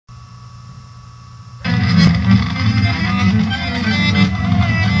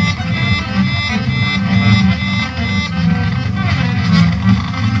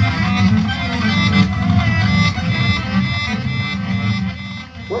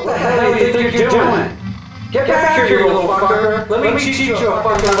What the hell do you think you're doing? Get back here, you little fucker! Let me teach you a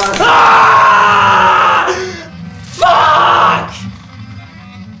fucking lesson! Ah! Fuck!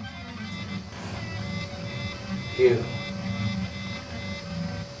 You.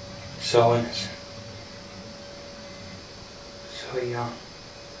 So innocent. So young.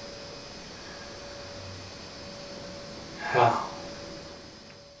 How?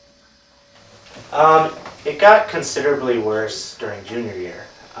 It got considerably worse during junior year.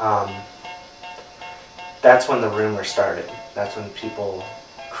 That's when the rumor started. That's when people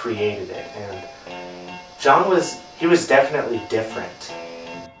created it, and John was definitely different.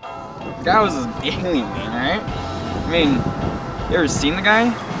 The guy was an alien, man, right? I mean, you ever seen the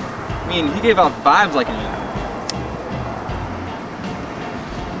guy? I mean, he gave off vibes like an alien.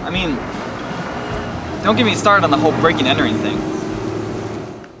 I mean, don't get me started on the whole breaking and entering thing.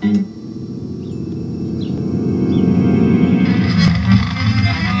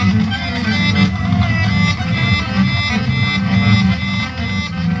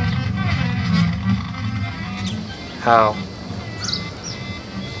 How?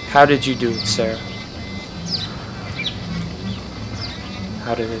 How did you do it, Sarah?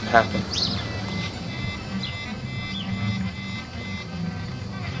 How did it happen?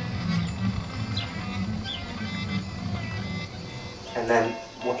 And then,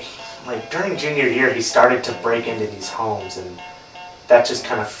 like, during junior year, he started to break into these homes, and that just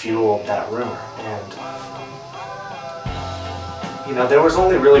kind of fueled that rumor. And, you know, there was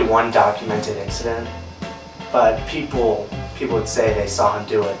only really one documented incident, but people would say they saw him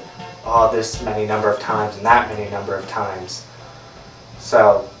do it this many number of times and that many number of times.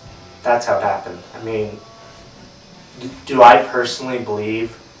 So that's how it happened. I mean, do I personally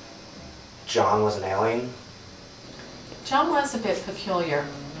believe John was an alien? John was a bit peculiar.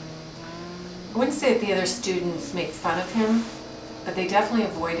 I wouldn't say that the other students made fun of him, but they definitely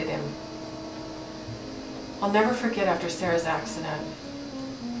avoided him. I'll never forget after Sarah's accident.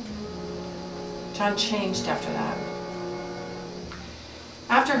 John changed after that.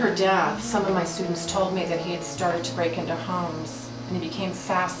 After her death, some of my students told me that he had started to break into homes, and he became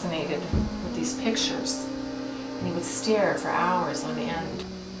fascinated with these pictures, and he would stare for hours on end.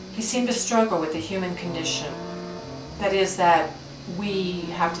 He seemed to struggle with the human condition. That is, that we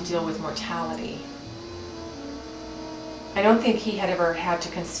have to deal with mortality. I don't think he had ever had to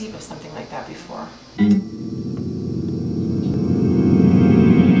conceive of something like that before.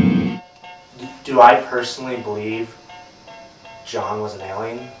 Do I personally believe John was an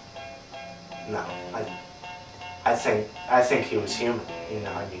alien? No, I think he was human. You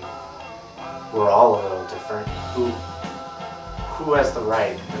know, I mean, we're all a little different. Who has the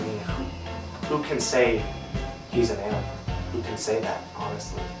right? I mean, who can say he's an alien? Who can say that,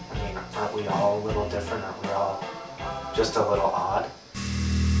 honestly? I mean, aren't we all a little different? Aren't we all just a little odd?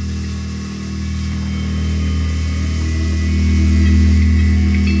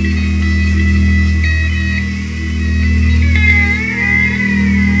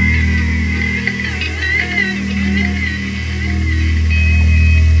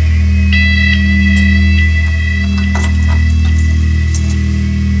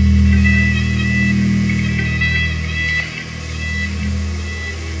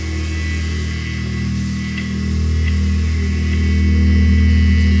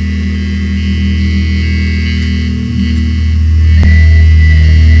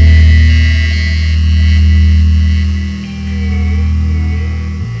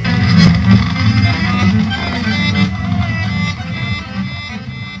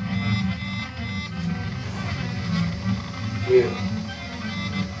 You.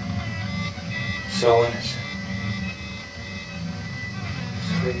 So innocent.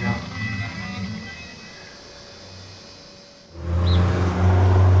 So young.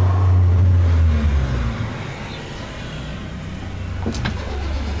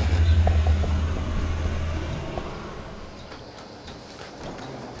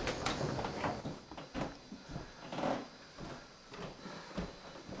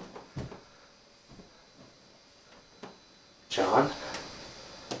 John?